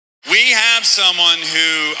have someone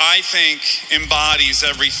who I think embodies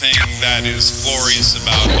everything that is glorious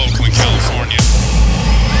about Oakland, California.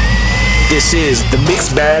 This is the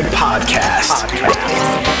Mixed Bag Podcast.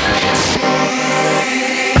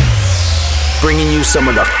 Bringing you some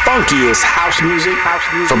of the funkiest house music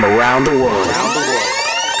from around the world.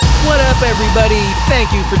 What up, everybody?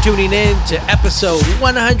 Thank you for tuning in to episode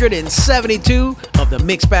 172 of the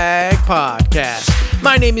Mixed Bag Podcast.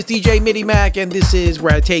 My name is DJ Midi Mac, and this is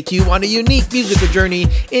where I take you on a unique musical journey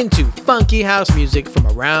into funky house music from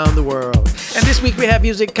around the world. And this week we have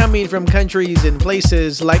music coming from countries and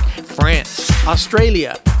places like France,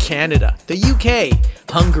 Australia, Canada, the UK,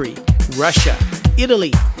 Hungary, Russia,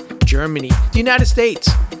 Italy, Germany, the United States,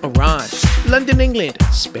 Iran, London, England,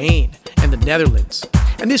 Spain, and the Netherlands.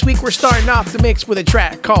 And this week we're starting off the mix with a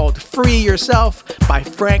track called Free Yourself by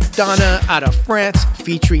Frank Donna out of France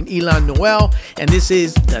featuring Ilan Noel. And this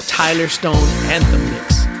is the Tyler Stone Anthem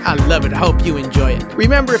mix. I love it. I hope you enjoy it.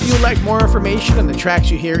 Remember, if you would like more information on the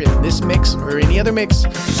tracks you hear in this mix or any other mix,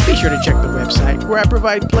 be sure to check the website where I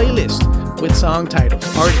provide playlists with song titles,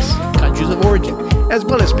 artists, countries of origin, as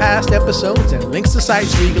well as past episodes and links to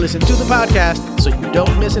sites where you can listen to the podcast so you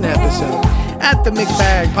don't miss an episode at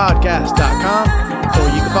themixbagpodcast.com, or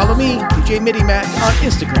you can follow me, DJ Midi Mac, on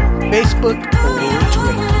Instagram, Facebook, or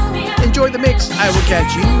Twitter. Enjoy the mix. I will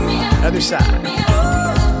catch you on the other side.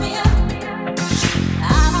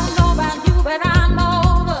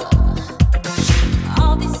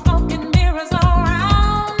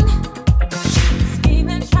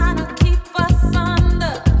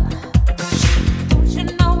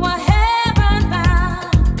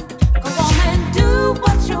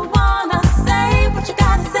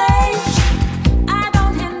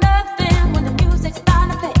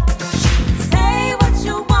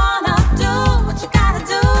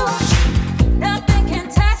 Nothing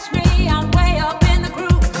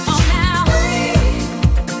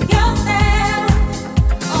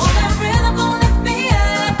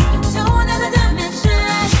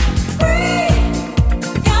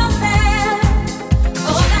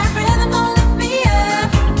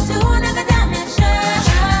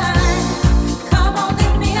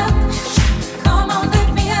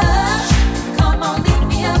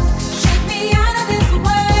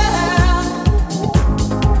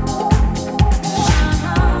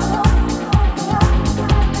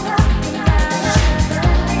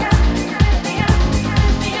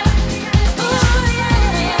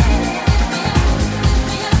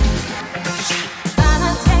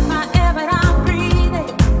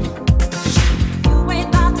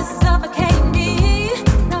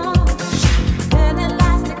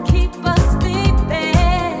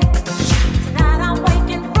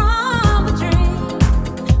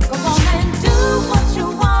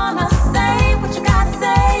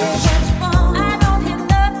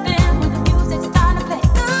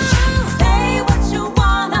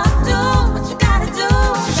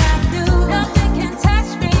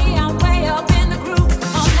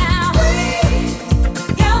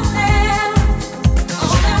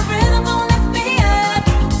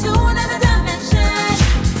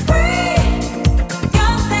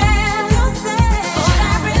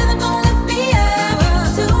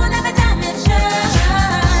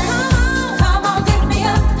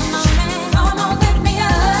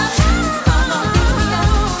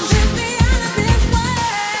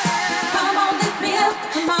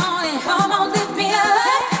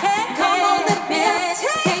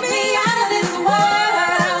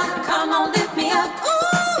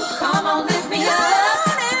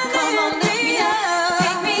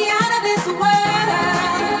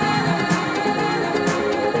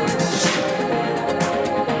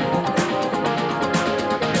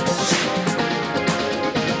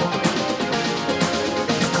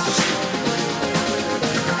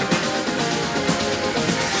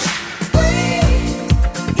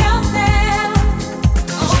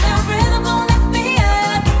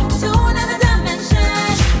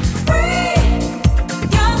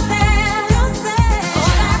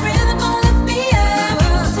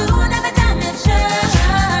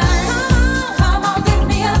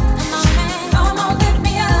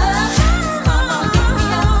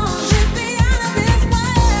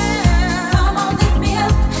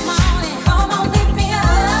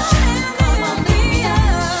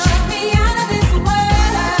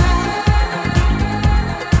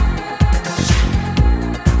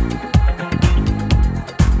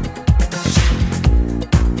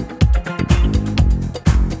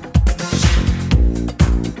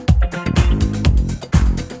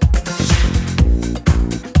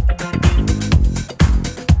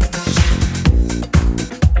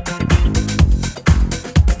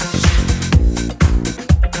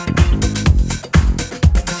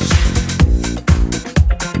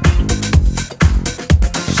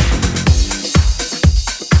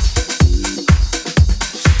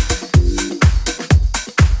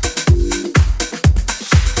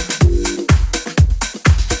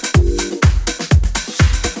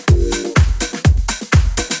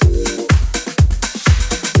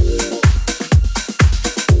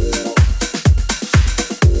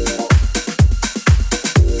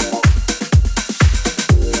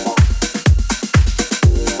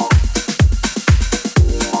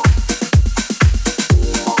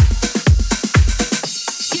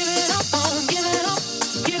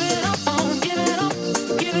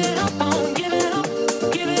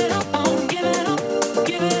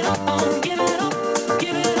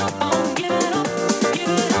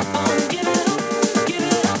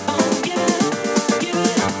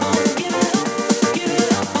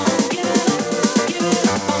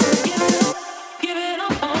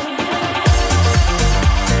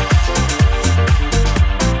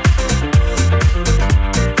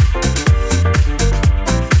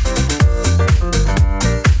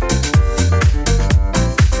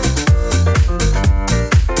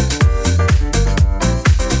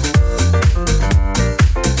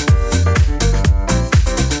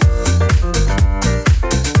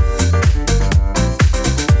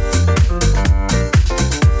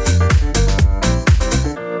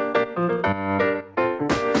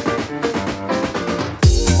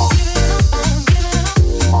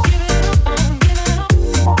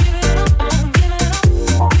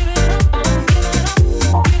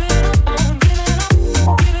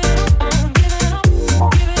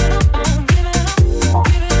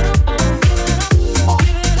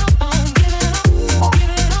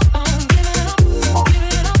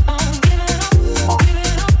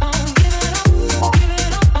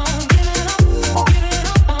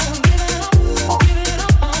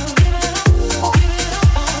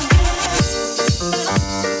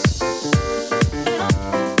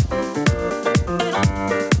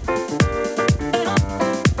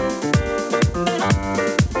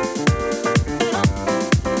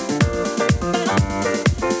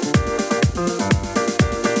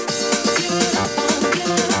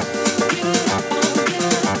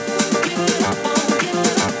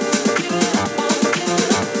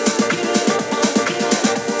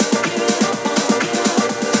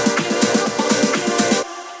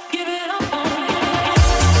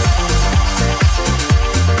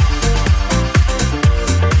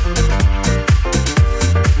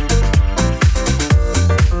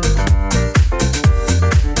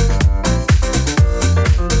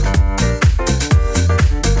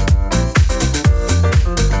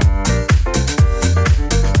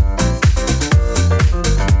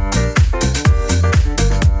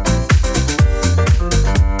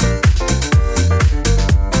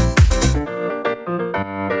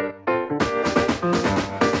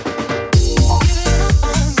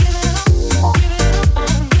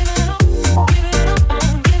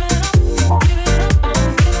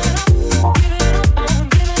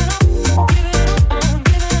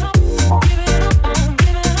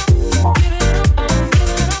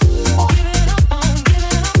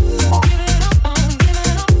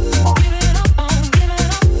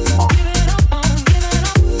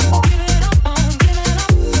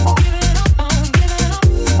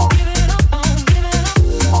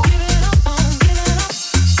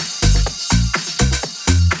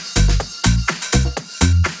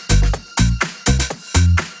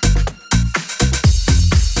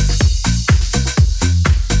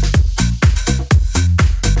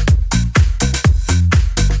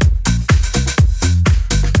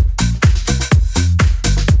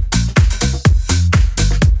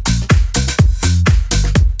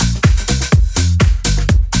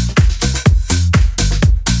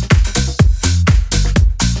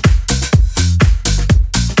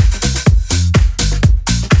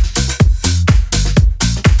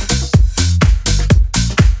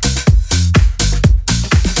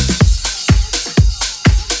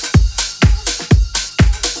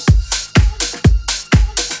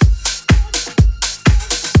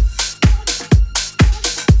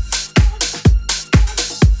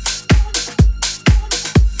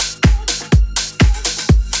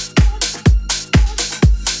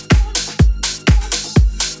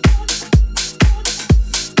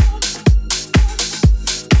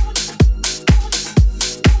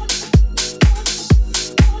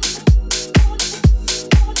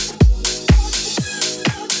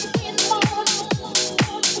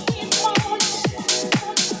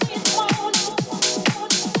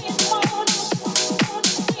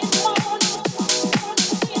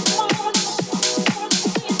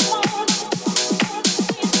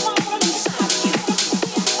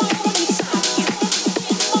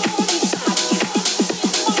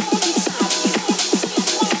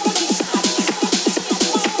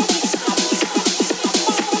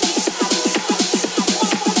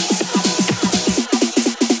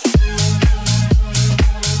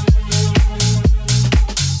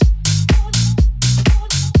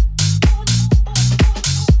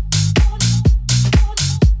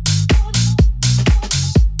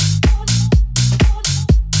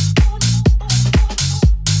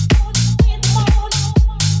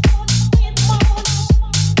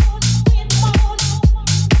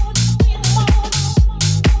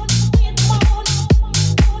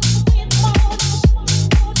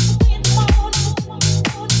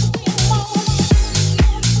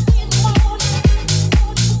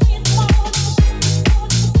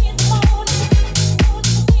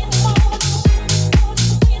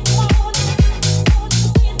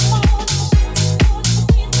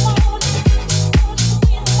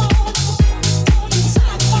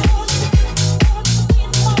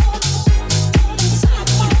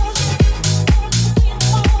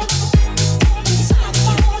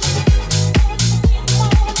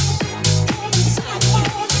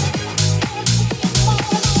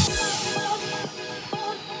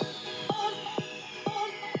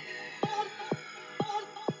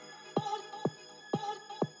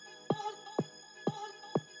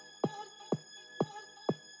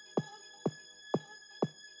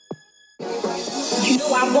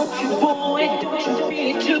know I want you, boy, don't you feel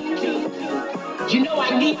it too? You know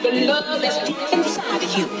I need the love that's deep inside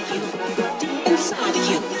of you. Deep inside of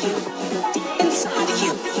you. Deep inside of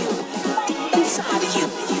you. Deep inside of you.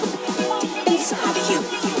 Deep inside of you.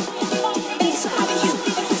 Inside of you.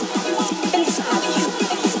 Inside of you.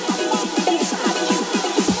 Inside of you.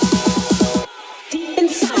 Deep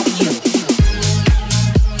inside of you.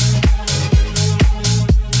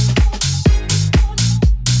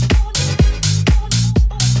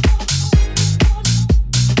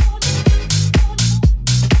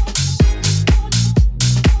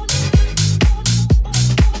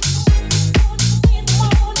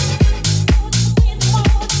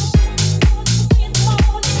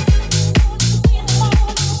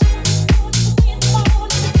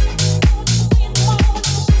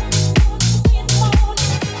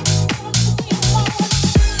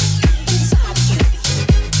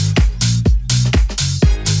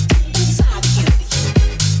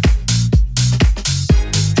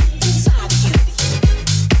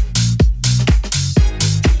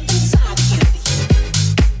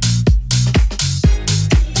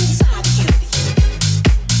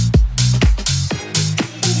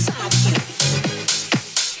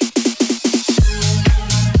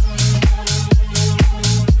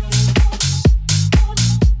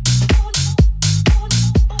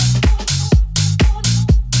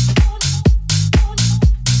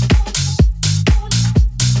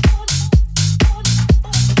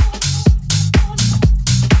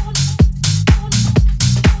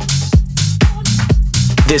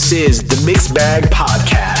 This is the Mixed Bag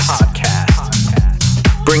Podcast.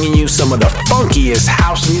 Bringing you some of the funkiest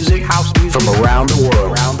house music from around the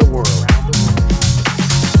world.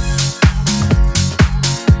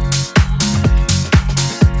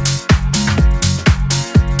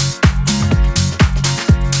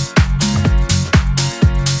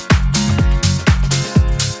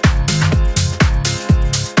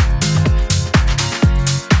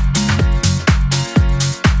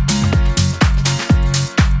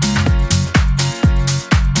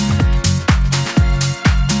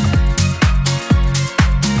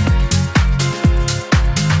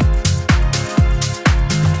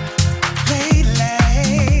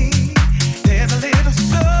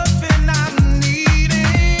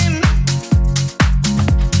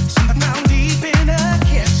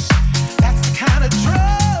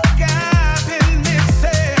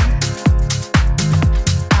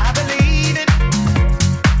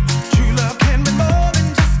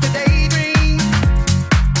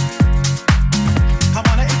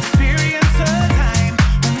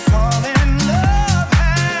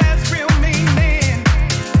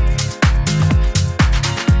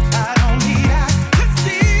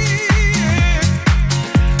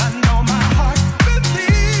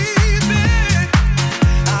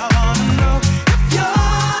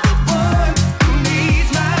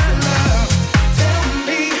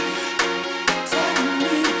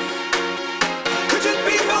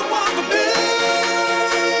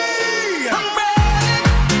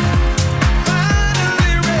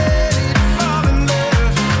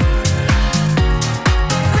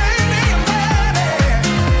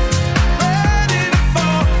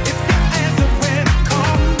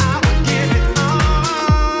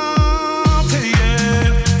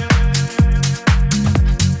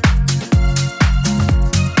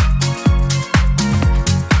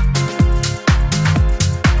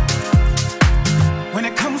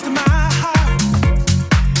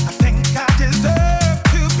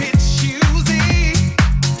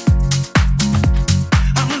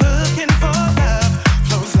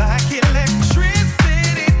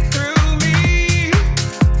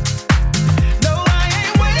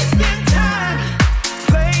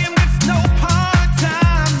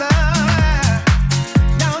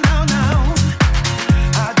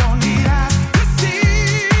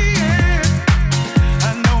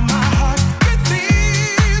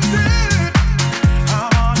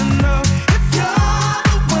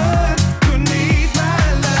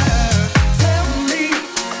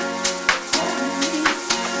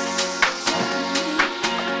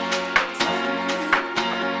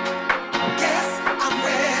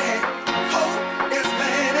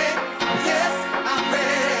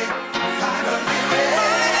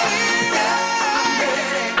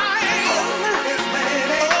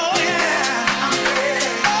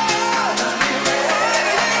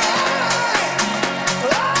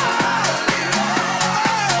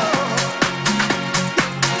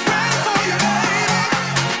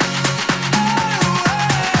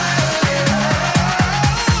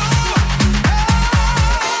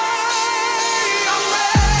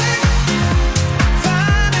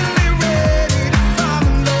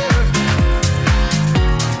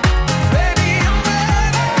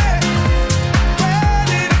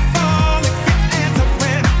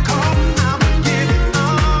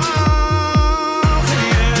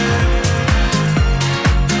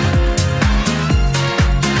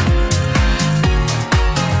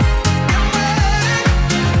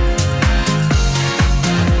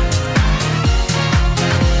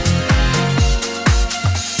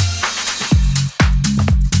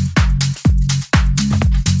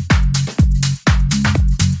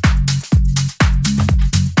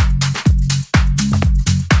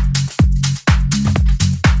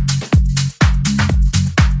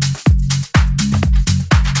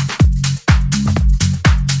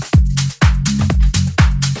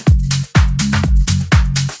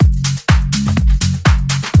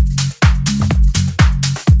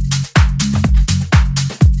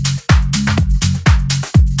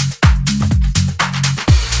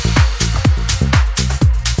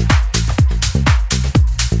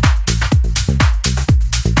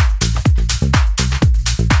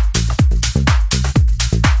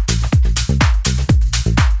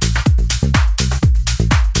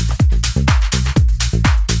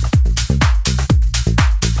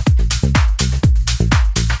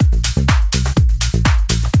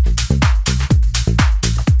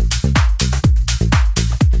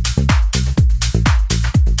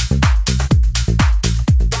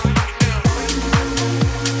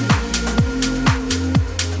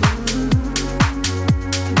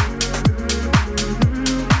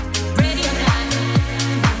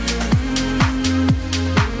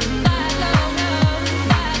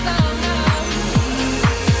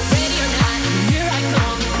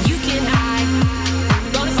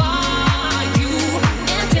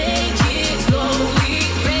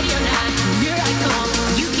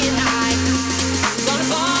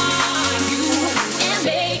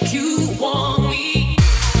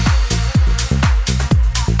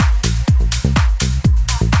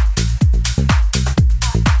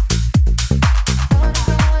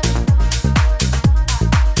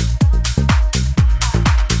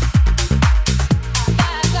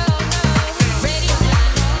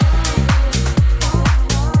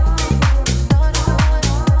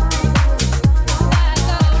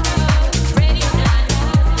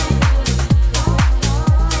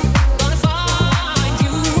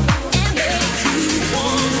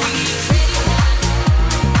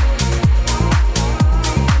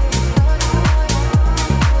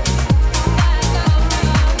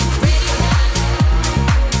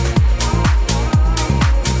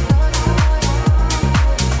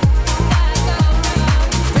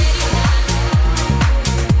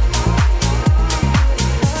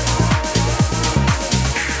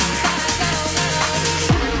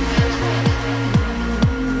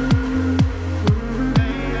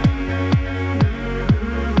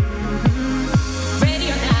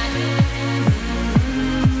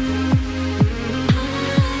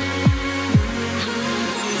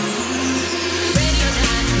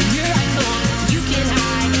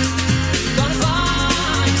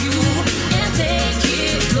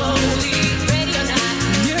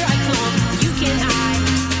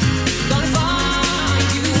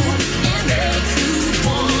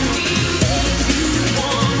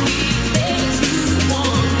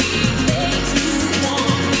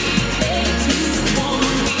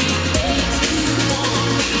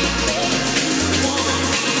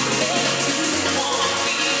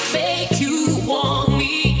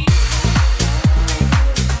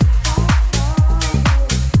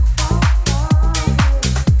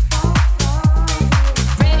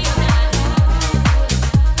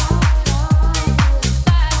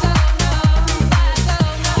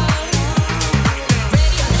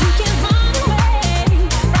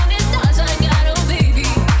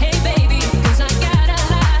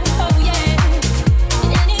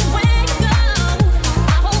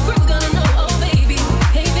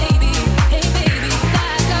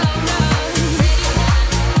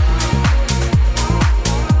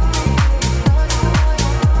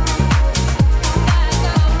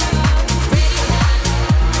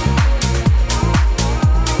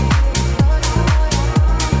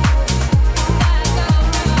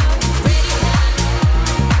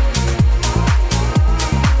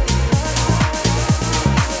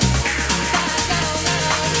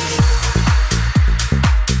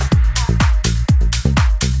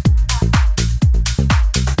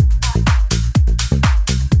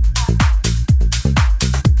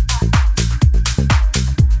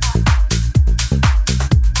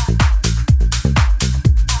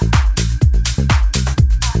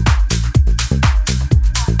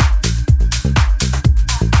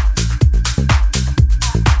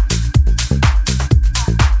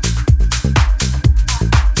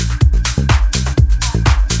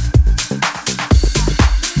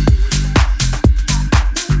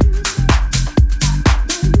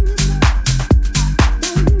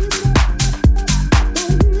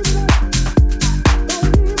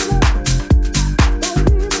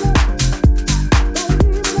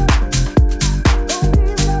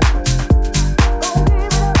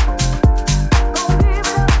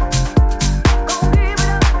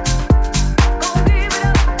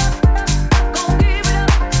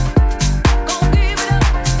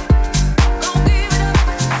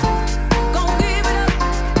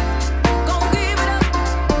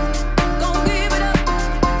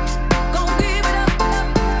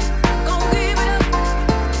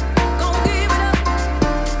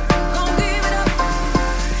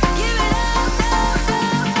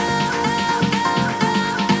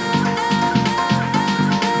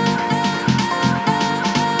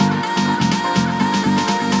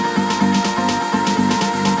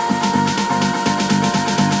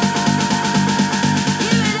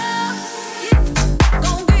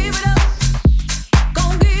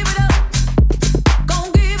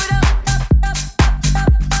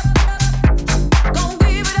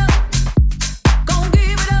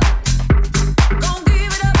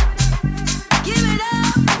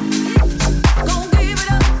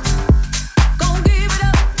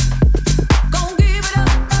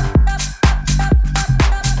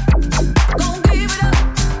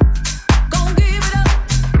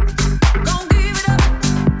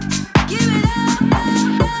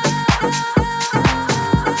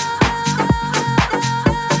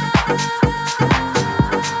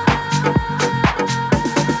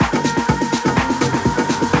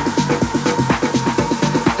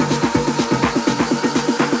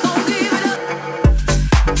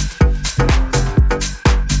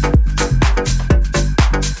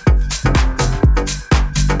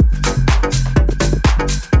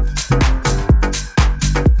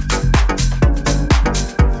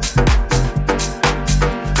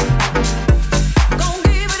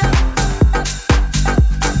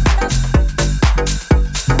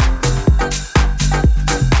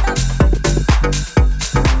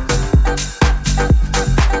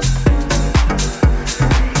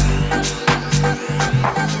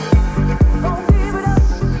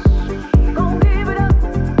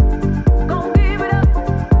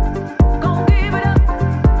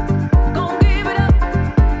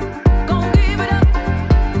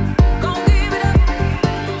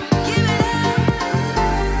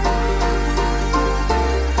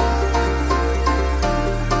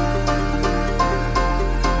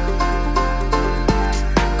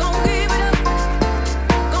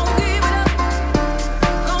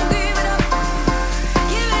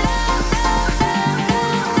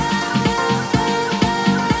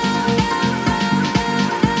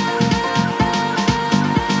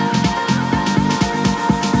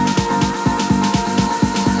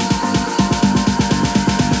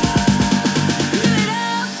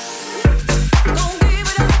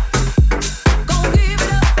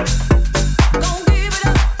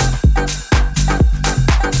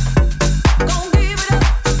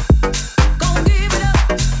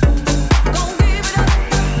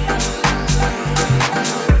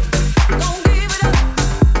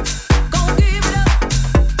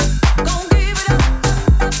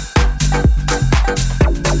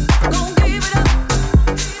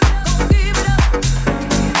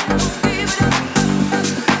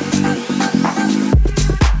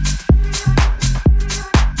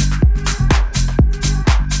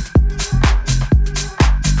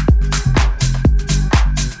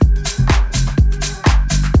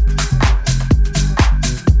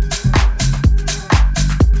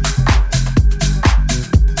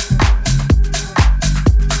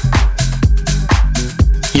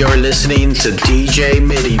 You're listening to DJ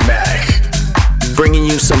Midi Mac, bringing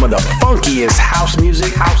you some of the funkiest house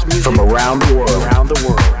music from around the world.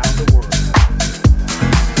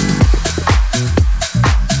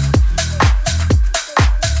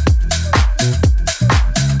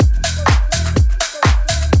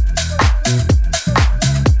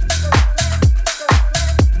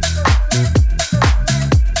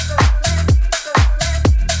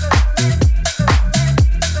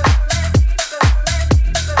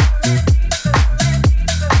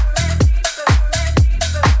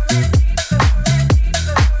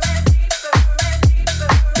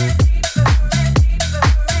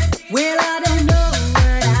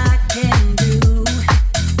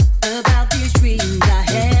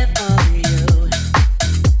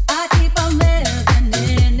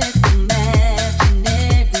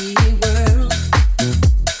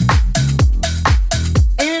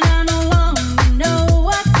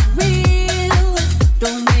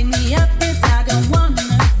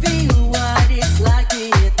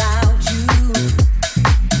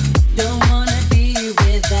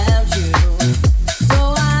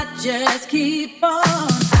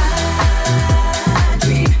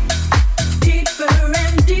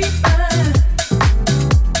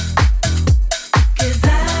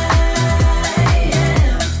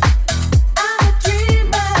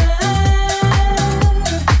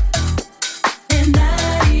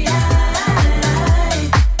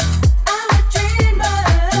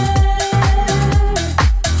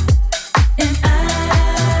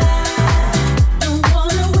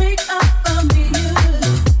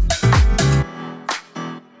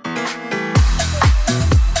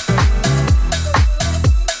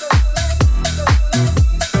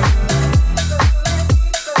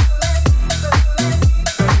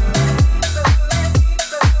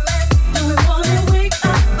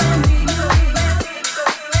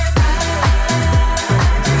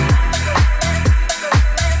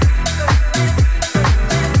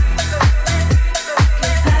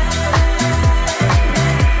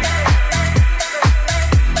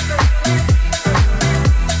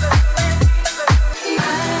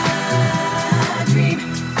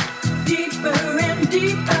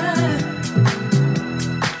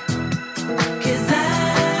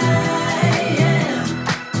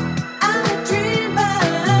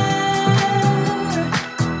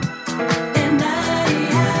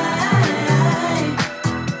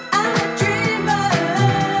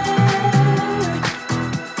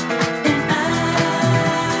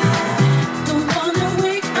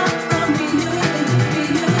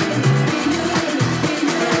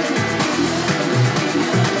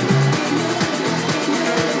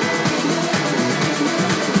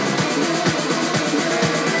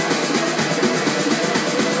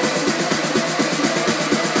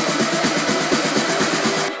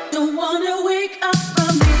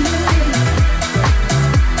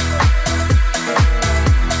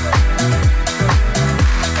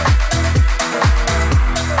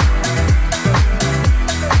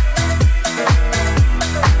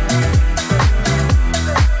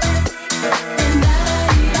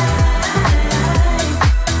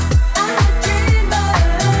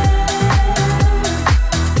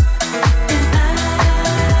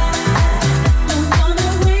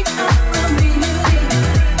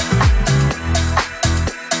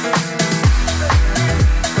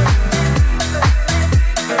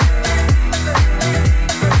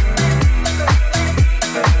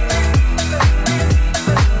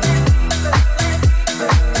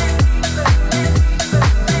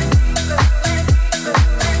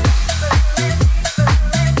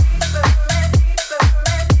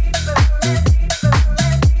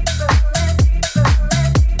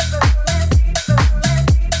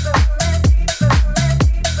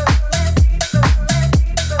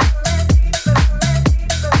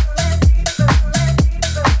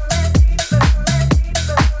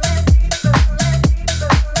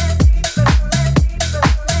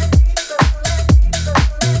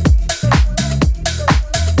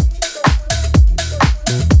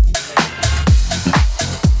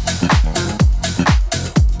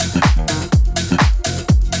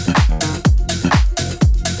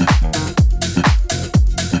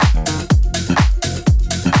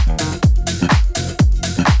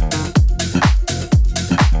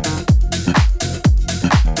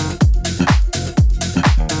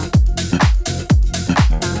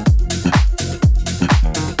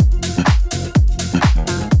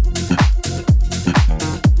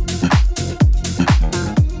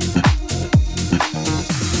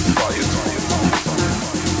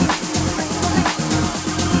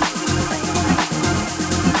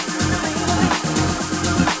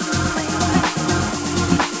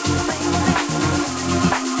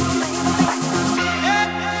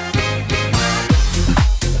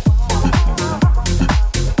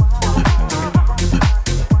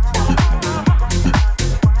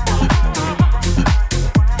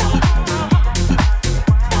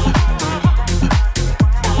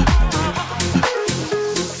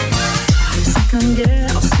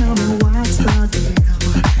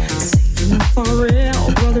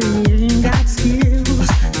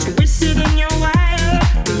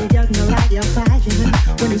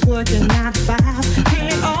 working 9 to 5,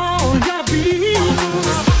 paying all your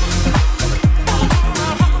bills.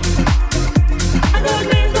 I know it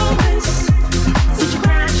means no less. Such a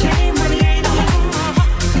crying shame when he ain't home.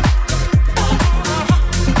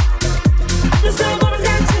 This girl woman's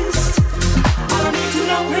got taste. All I need to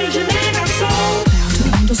know is your name and soul. Now to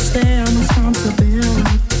understand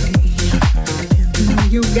responsibility.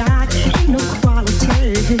 You got ain't no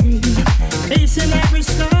quality. Facing every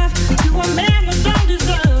stuff to a man that don't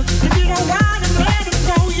deserve. If you don't want to let it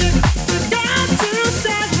go, you got to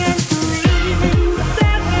set them free.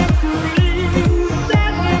 Set them free.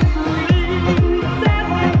 Set them free. Set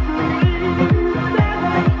them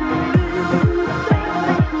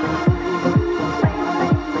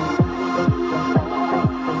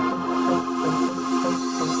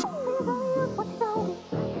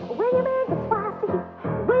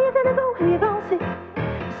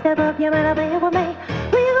Step up, you better be with me.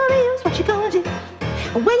 Where you gonna use? What you gonna do?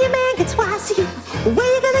 When your man gets twice to you, where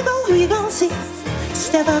you gonna go? Who you gonna see?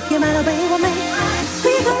 Step up, you better be with me.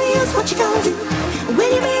 Where you gonna use? What you gonna do?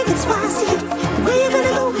 When your man gets twice to you, where you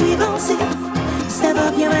gonna go? Who you gonna see? Step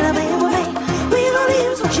up, you better be with me. Where you gonna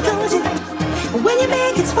use? What you gonna do? When your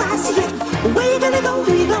man gets twice to you, where you gonna go?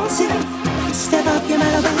 Who you gonna see? Step up, you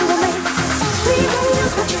better be with me. Where you gonna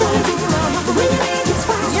use? What you gonna do? When your man gets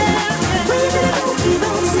twice to you, where you gonna go? Who you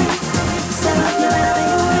gonna see? Step up, you better be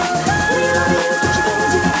with me. Where you gonna use? What you gonna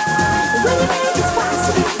do? When your man gets twice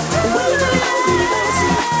to you, where you gonna go? Who you gonna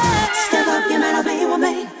see? Step up, you better be with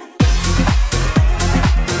me.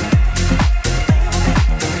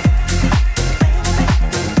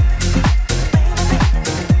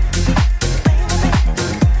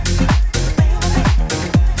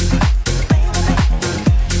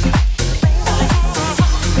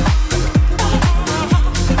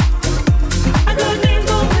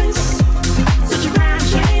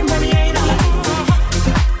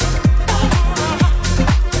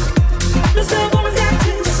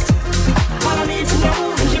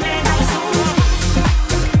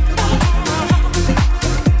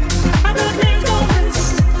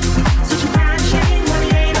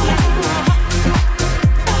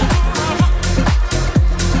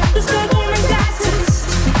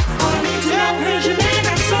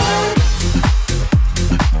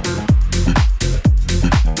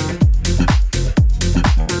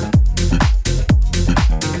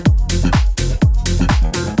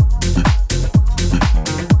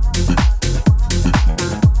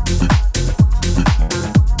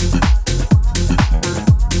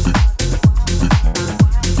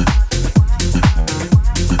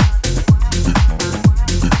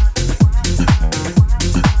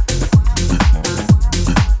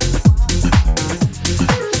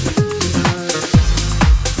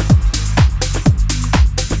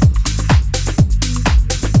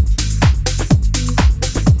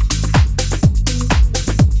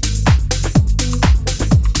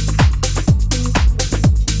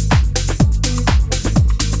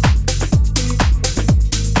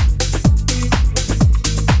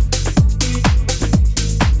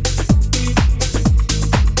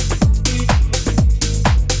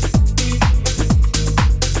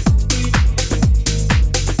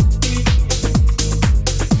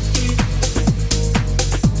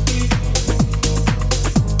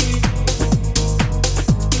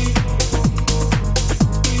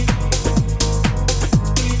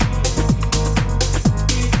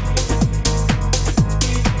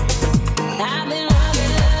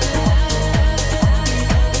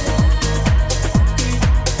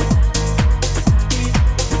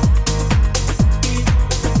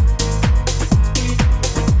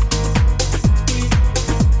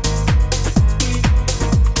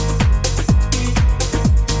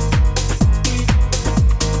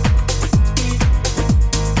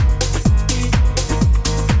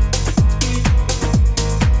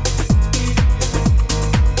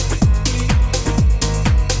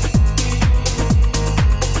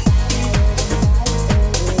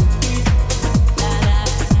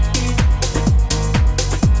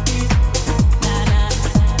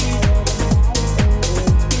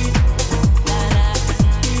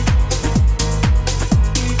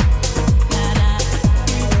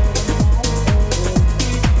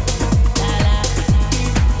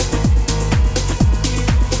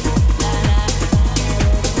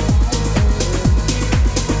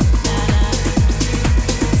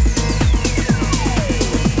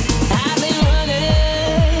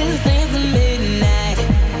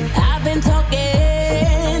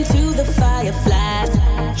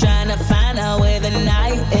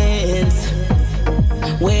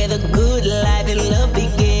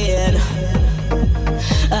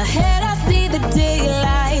 Ahead I see the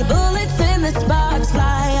daylight, bullets and the sparks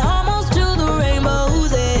fly on.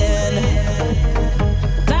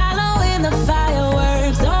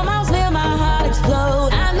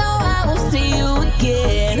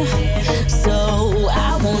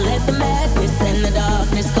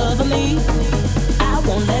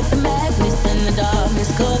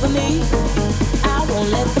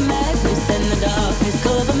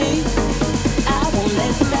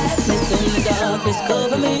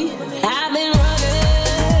 cover me. I've been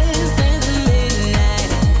running since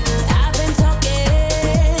midnight. I've been talking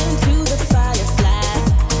to the fireflies.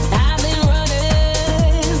 I've been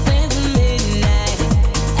running since midnight.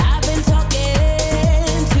 I've been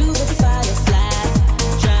talking to the fireflies,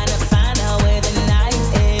 trying to find out where the night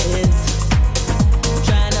is.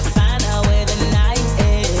 Trying to find out where the night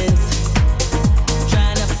is.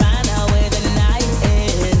 Trying to find out where the night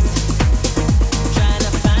is. Trying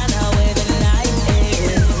to find out where the night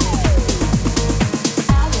is.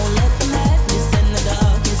 I won't let the madness and the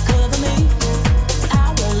darkness cover me.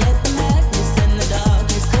 I won't let the madness and the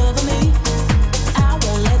darkness cover me. I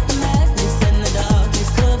won't let the madness and the darkness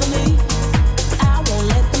cover me. I won't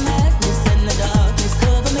let the madness and the darkness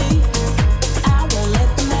cover me. I won't let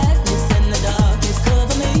the madness and the darkness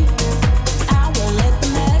cover me. I won't let the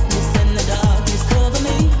madness and the darkness cover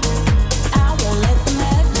me. I won't let the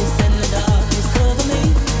madness and the darkness cover me.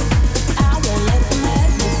 I won't let the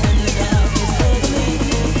madness and the darkness cover me.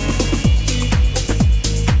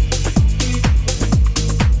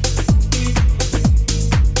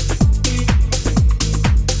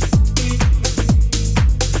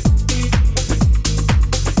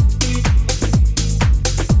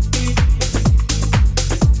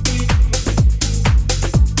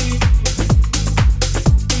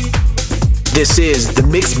 This is the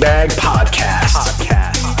Mixed Bag Podcast.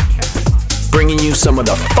 Bringing you some of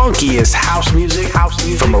the funkiest house music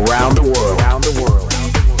from around the world.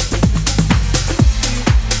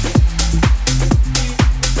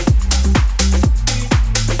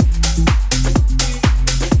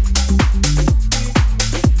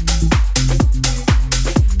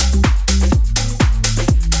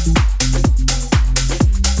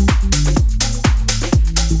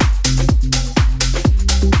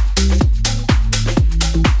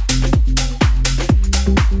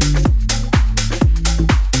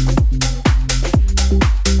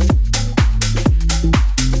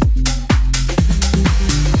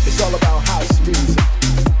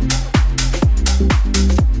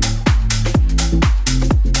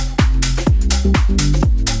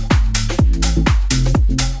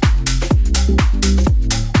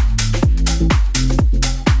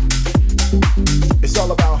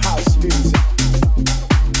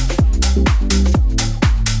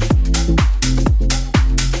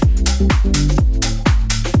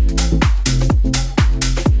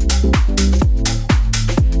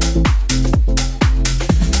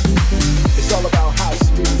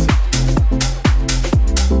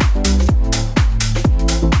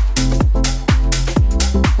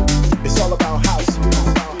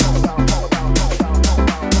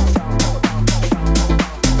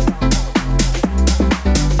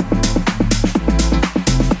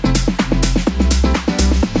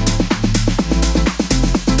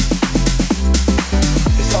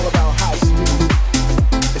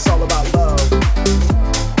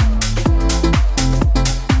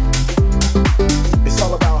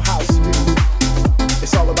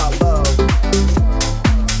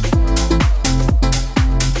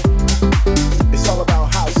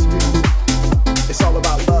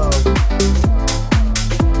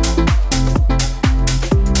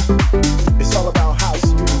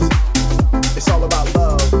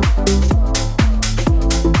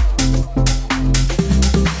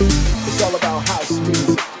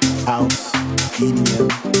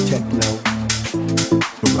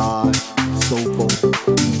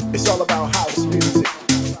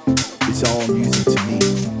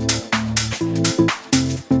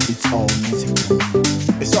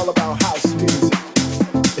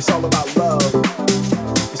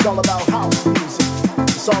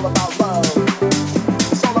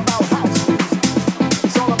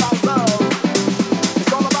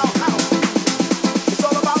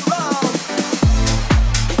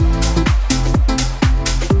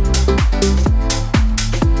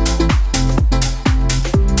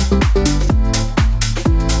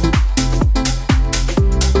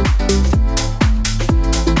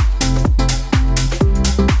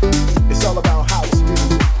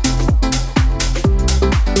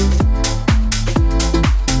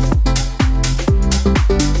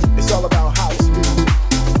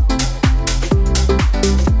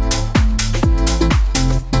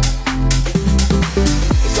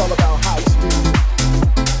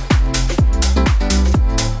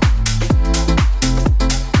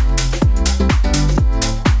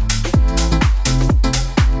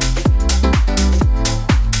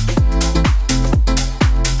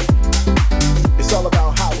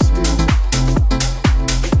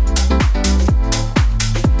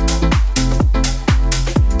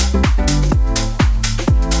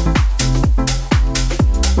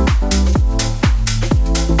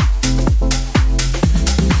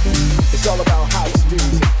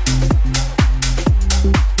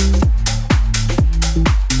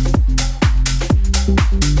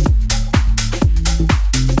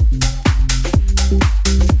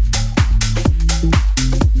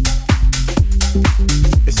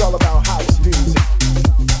 It's all about house music.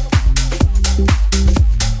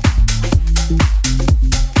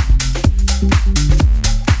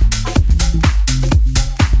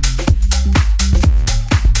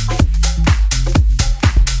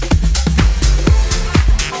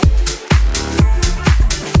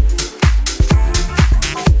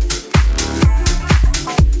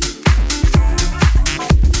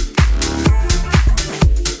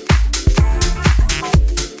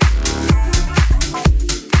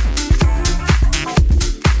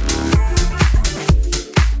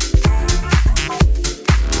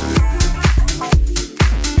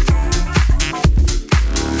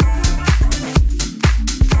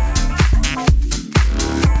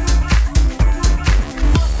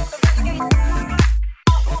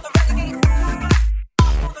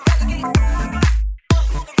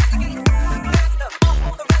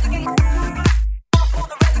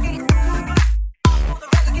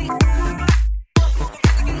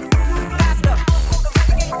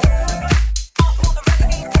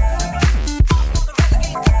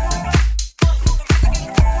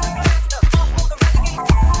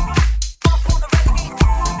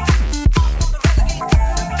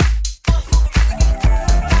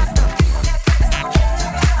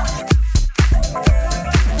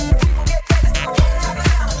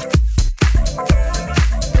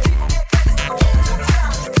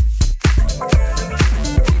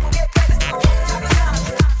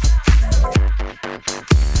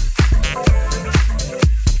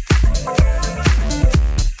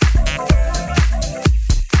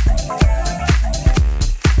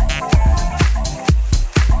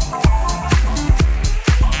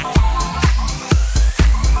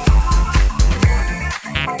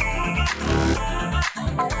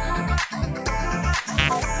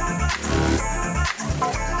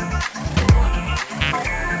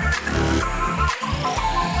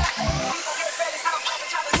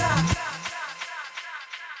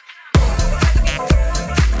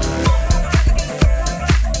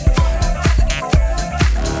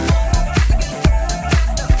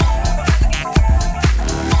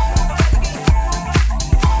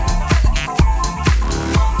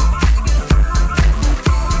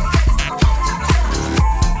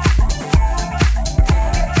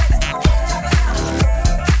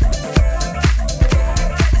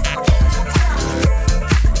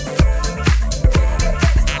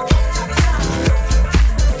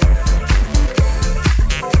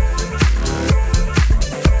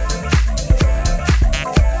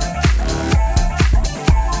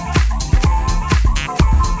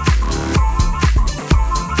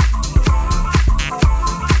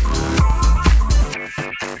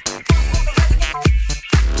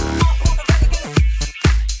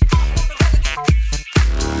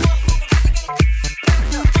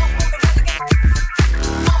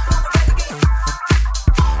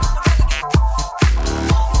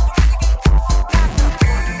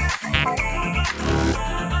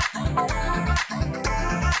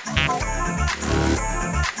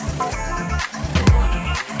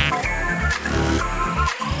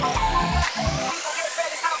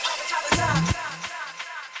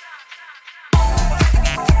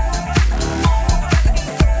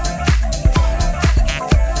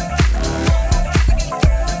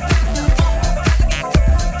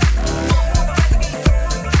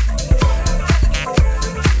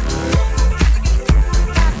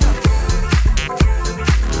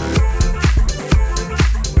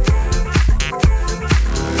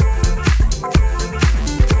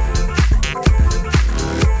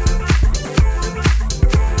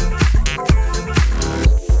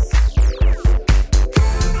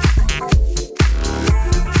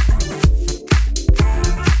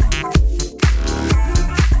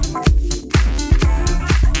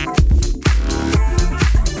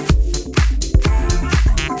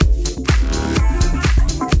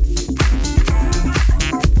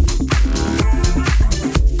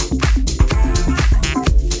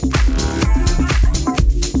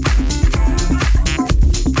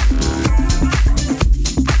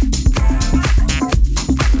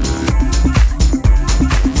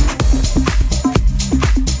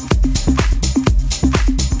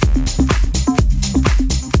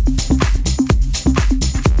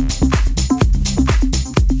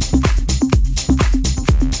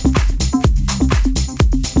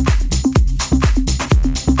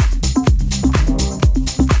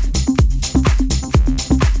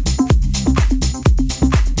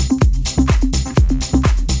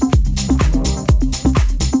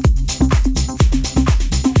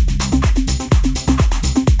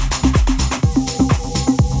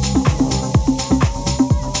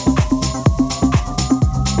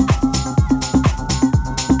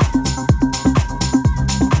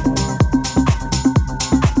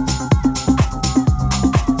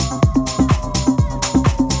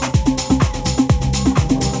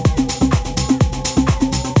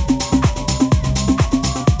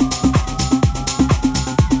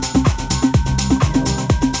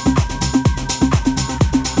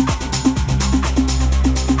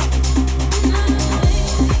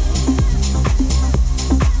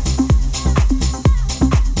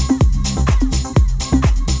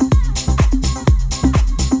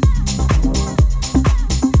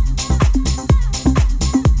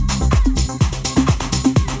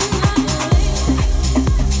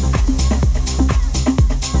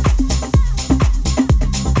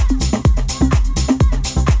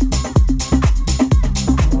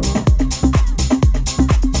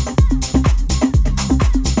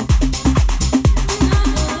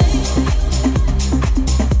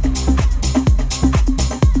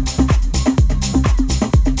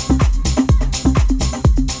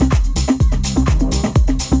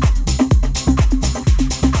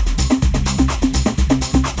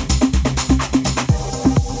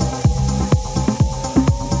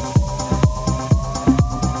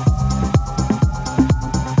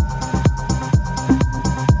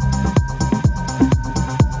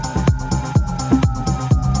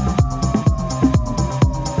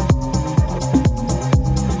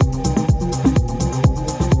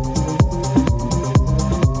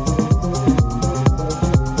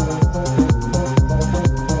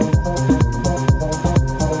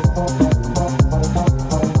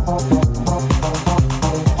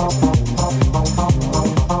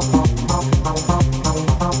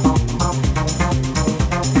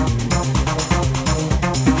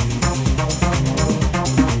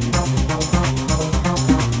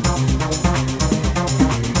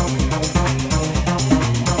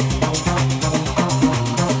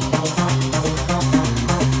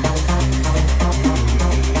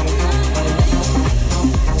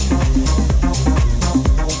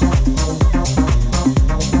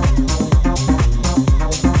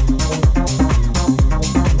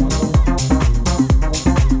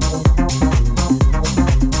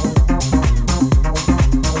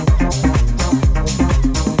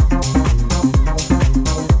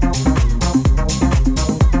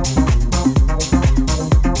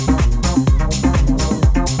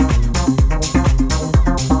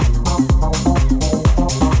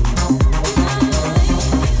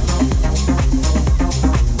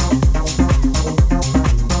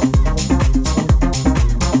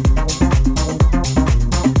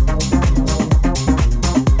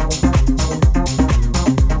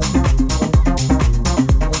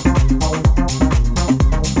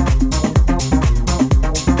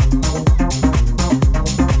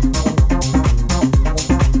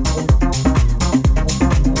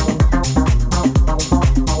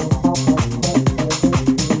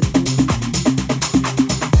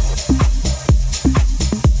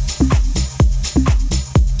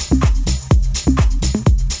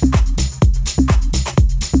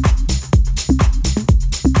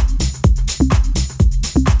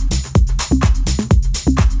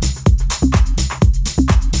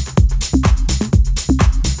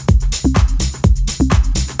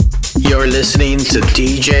 listening to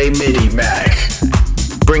DJ Midi Mac,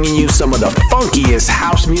 bringing you some of the funkiest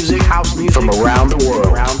house music from around the world.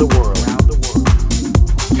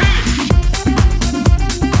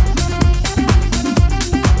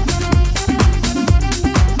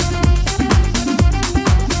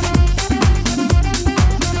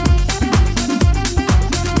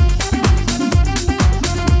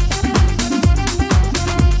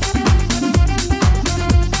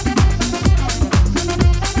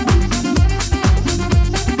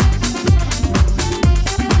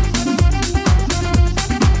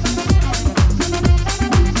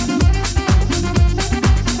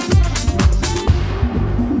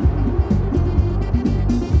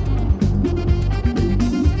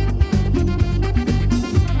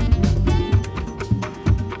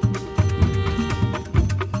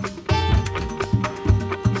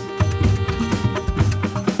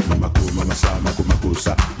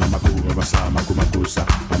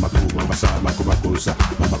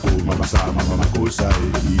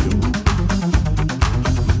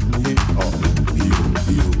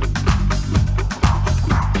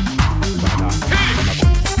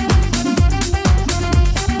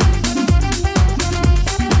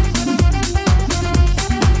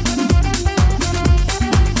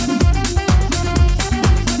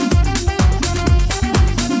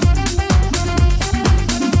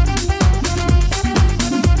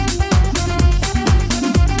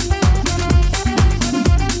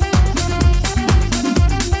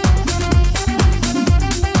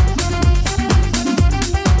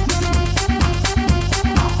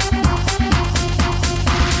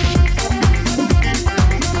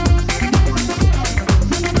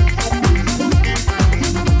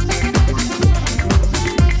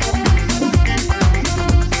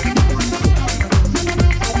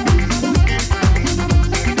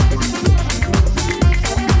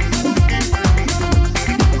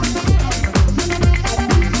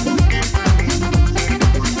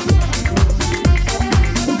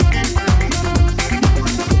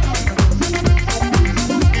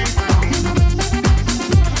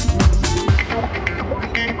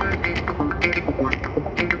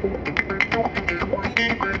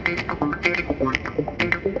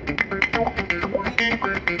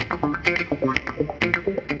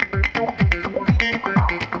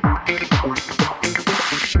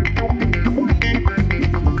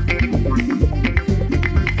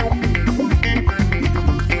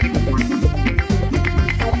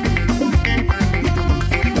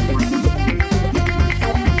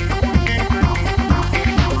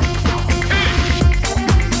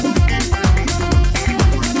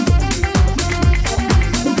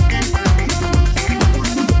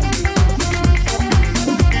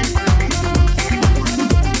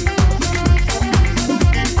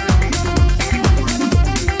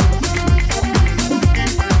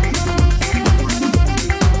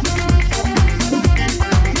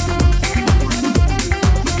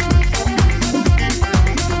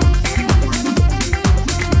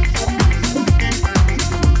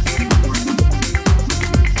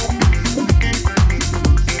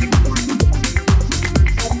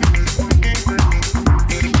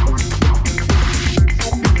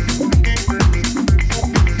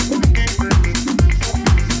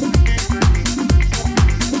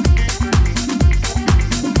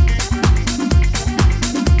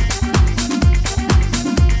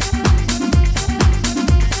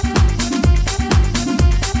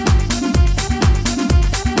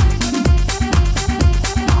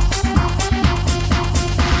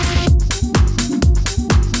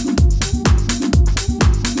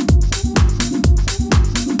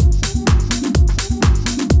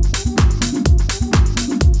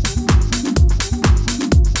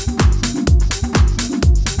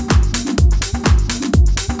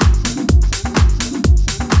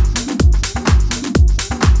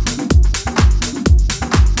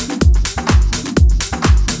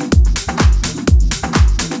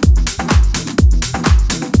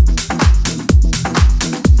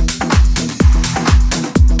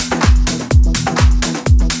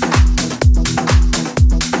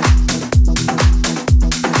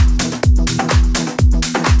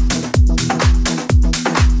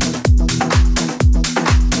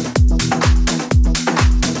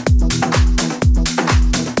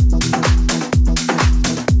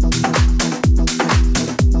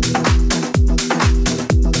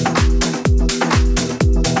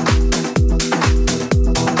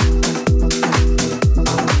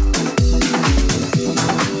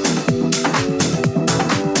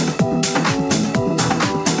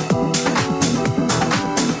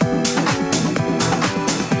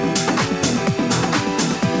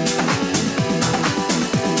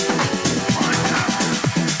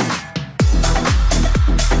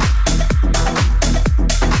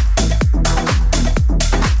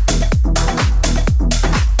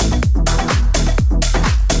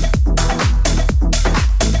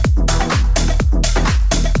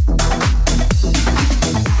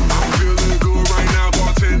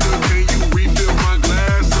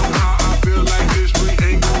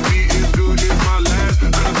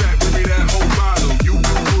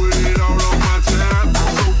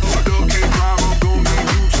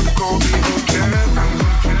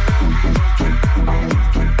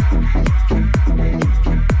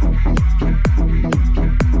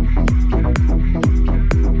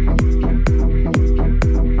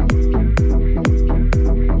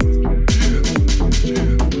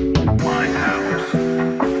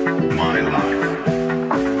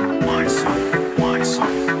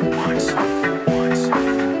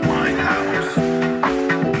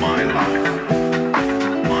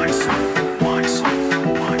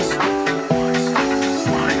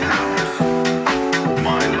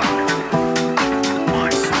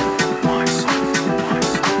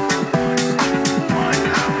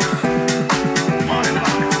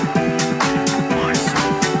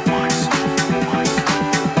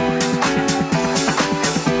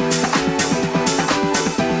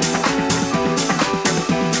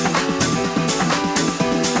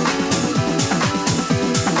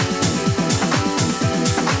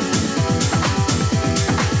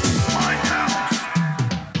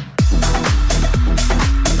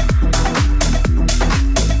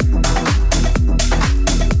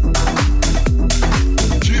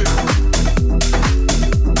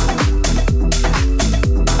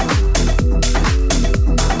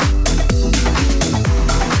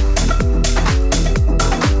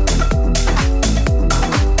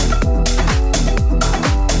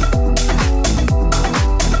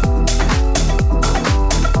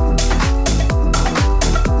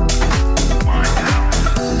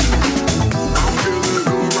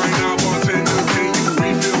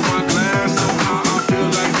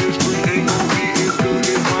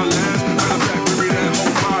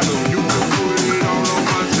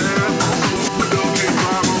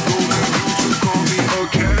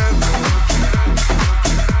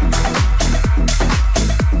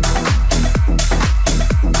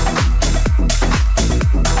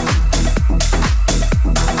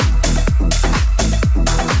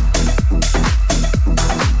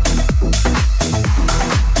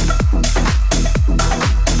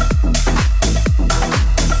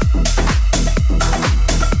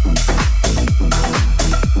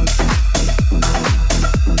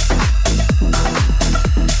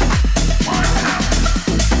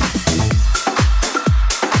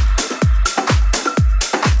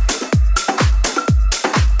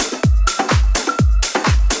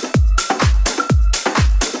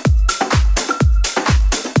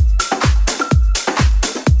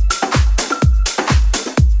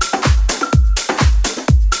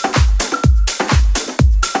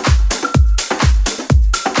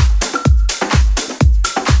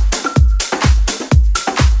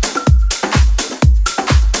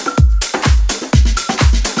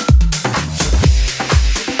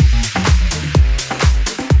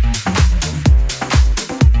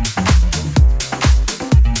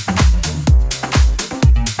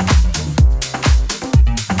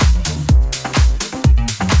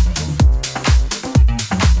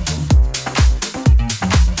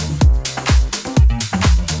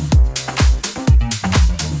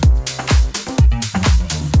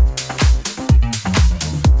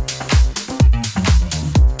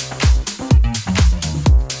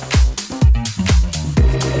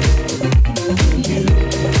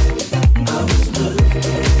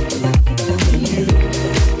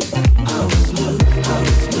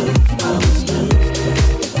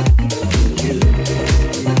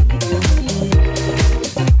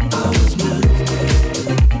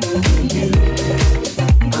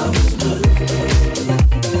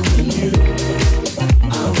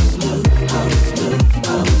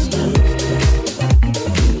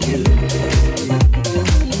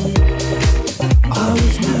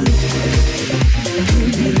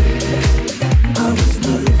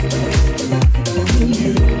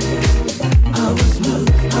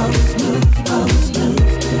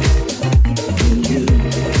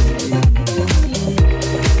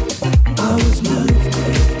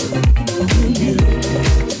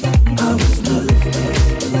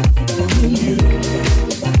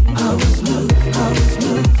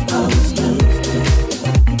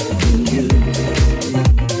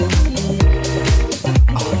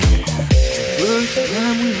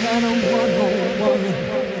 had a one-on-one.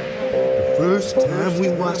 The first time we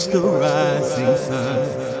watched the rising sun.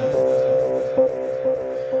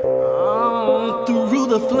 Oh, through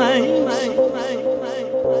the flames.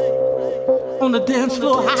 On the dance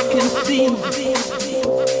floor I can see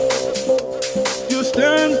you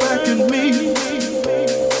staring back at me.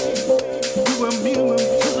 You were immune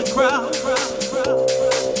to the crowd,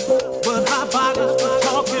 but our bodies were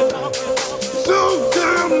talking so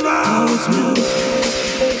damn loud. I was loose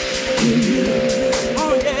in you.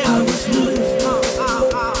 Oh yeah, I was loose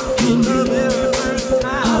in you.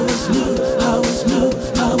 I was loose, I was loose,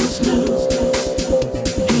 I was loose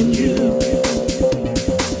in you.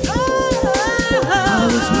 I was loose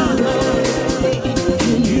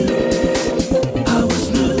in you. I was loose in you. I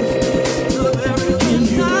was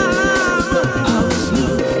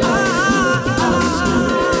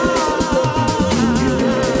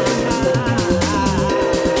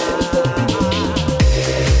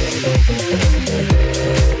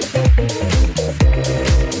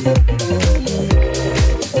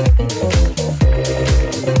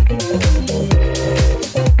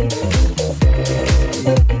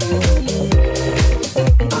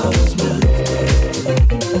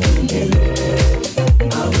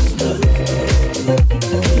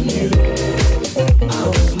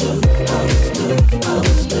loose, I was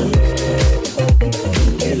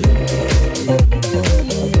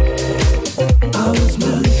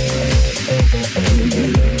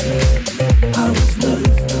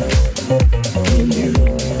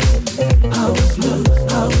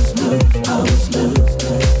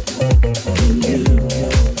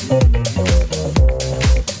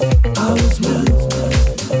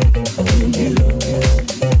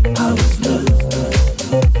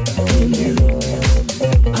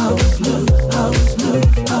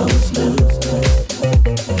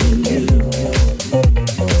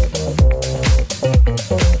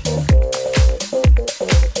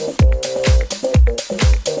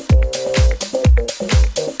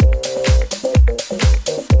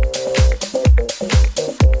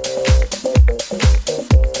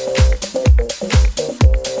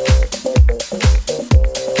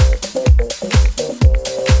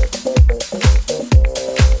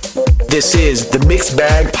This is the Mixed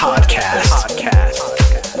Bag Podcast.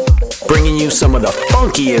 Bringing you some of the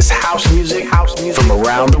funkiest house music from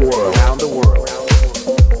around the world.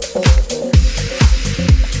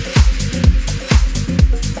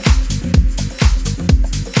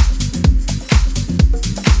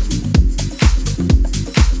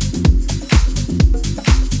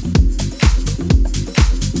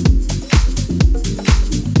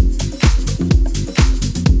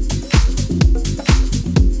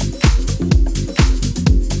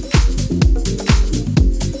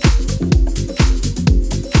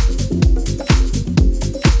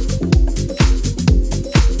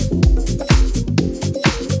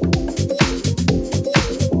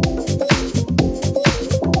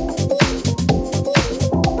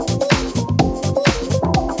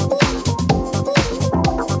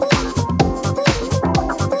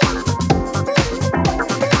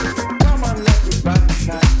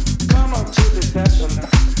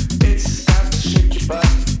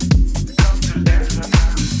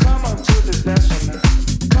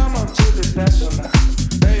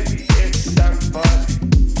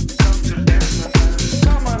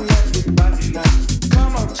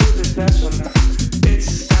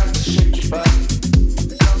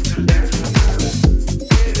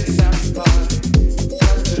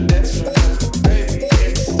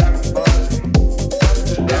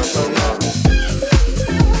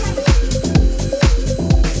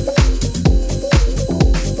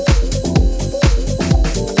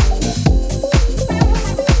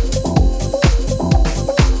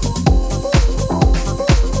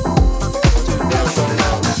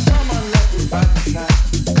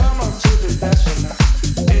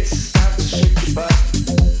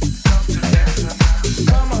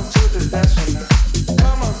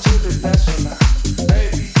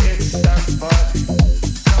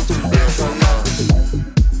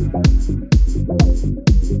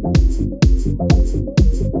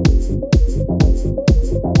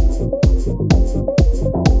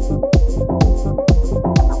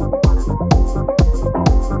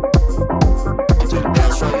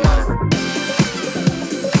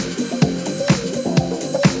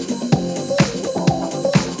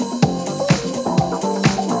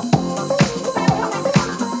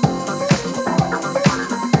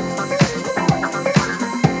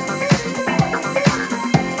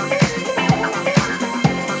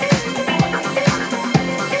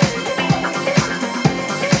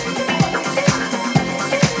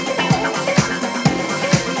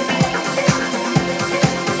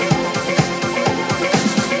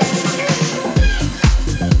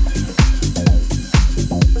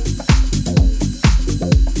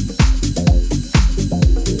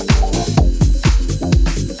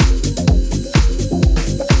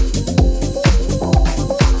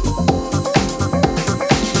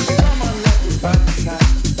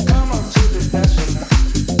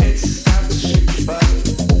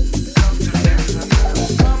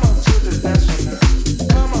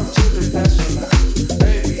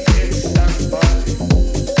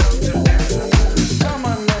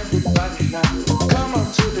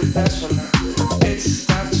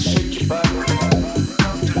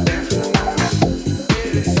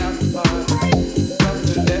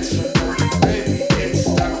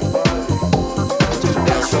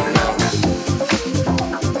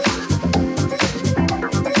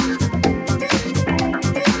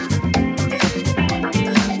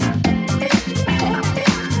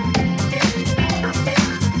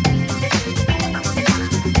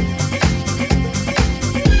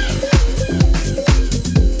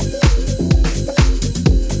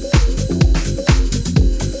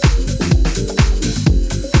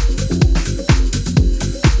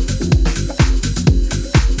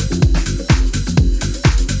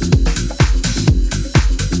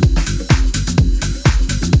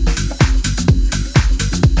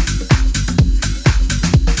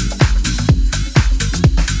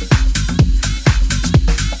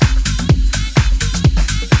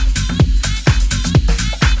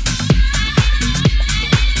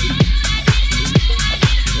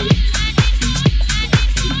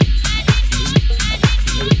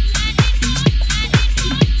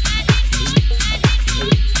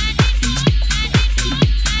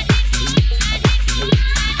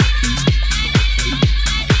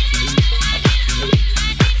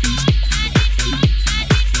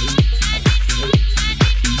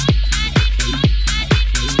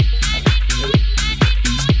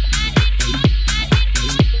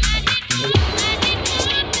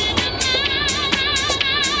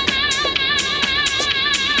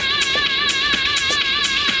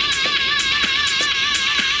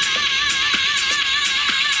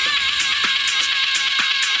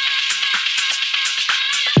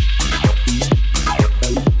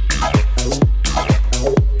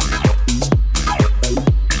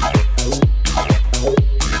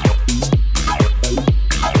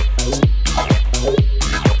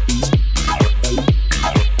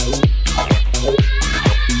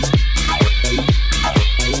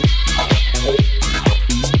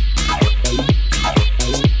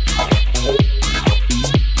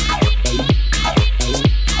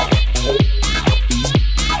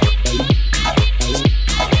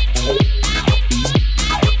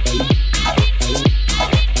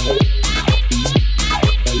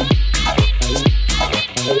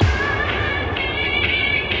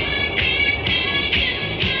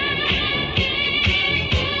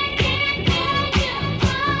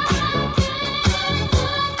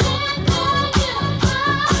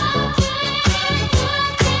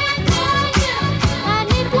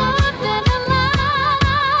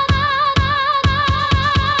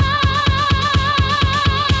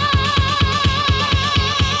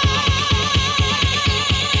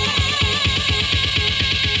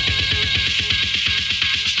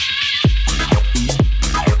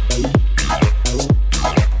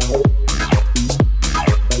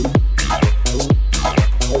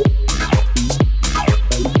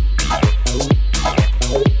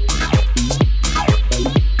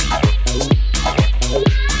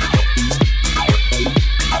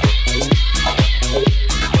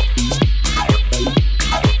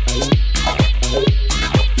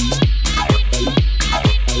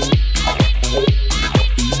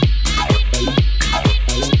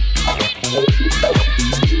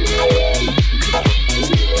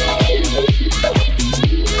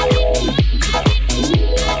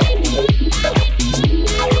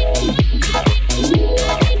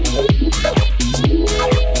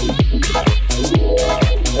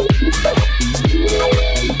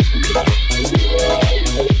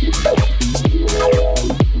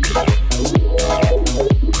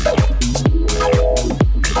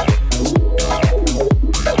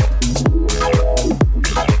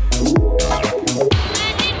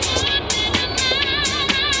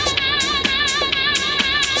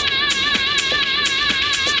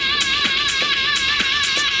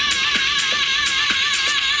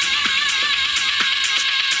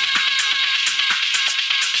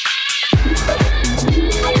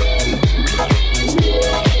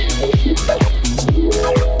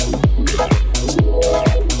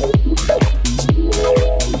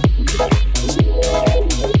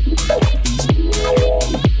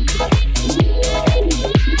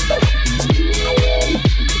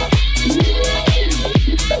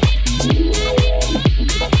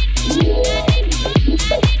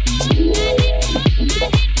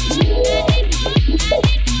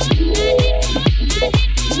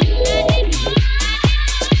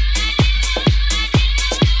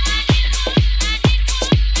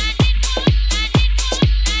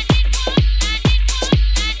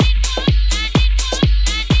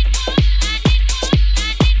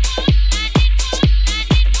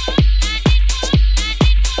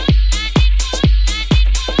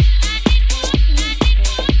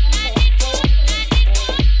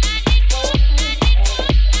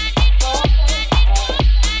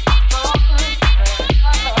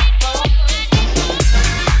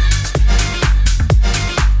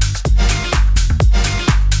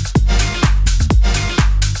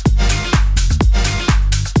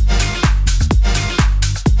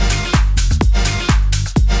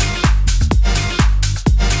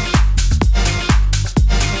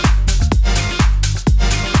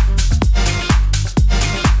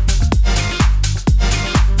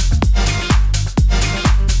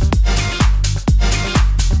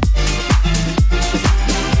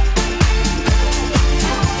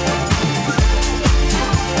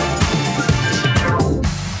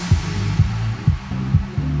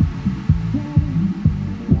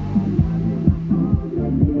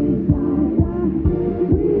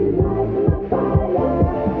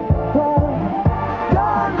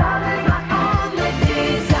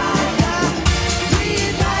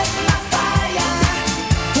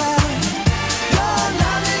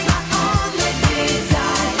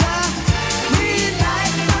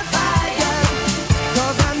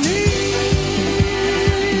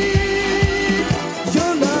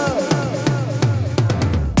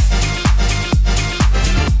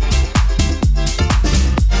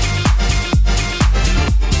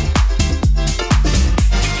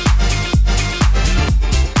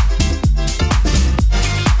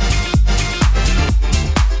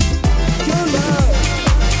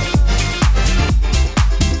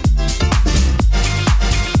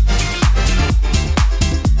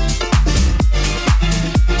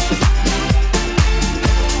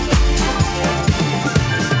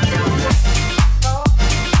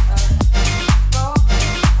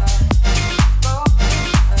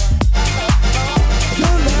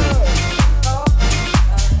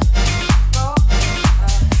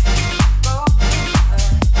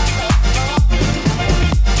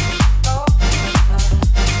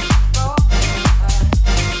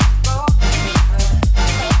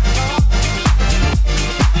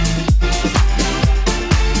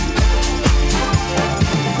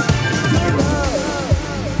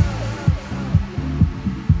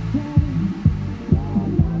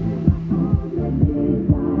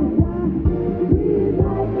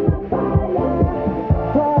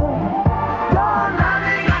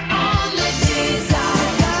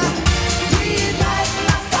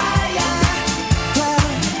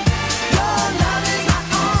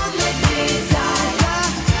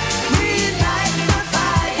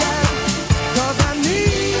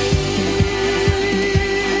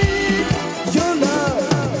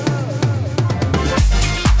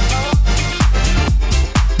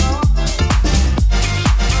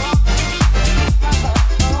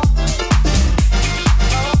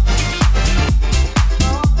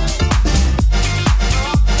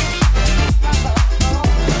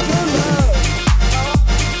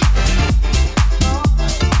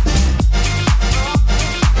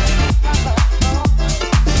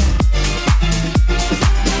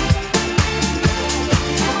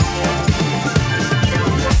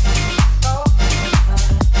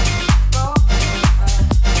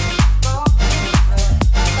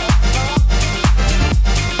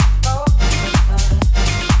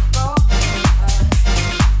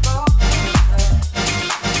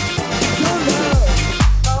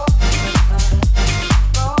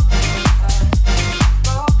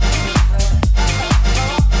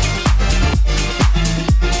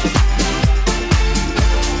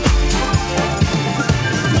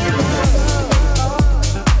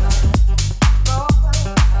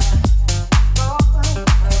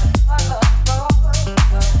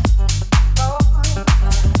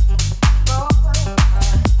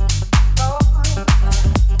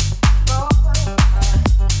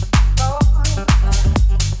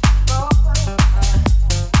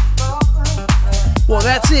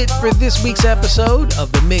 for this week's episode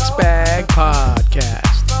of the Mixed Bag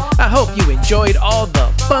Podcast. I hope you enjoyed all the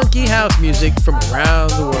funky house music from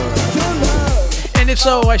around the world. And if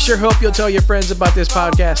so, I sure hope you'll tell your friends about this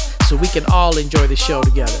podcast so we can all enjoy the show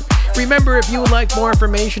together. Remember, if you would like more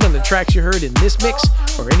information on the tracks you heard in this mix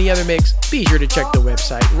or any other mix, be sure to check the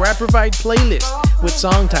website where I provide playlists with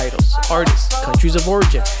song titles, artists, countries of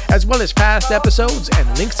origin, as well as past episodes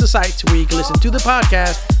and links to sites where you can listen to the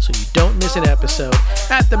podcast so you don't miss an episode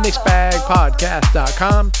at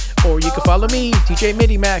themixbagpodcast.com, or you can follow me, DJ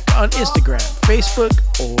Midimac, on Instagram, Facebook,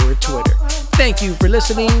 or Twitter. Thank you for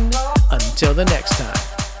listening. Until the next time.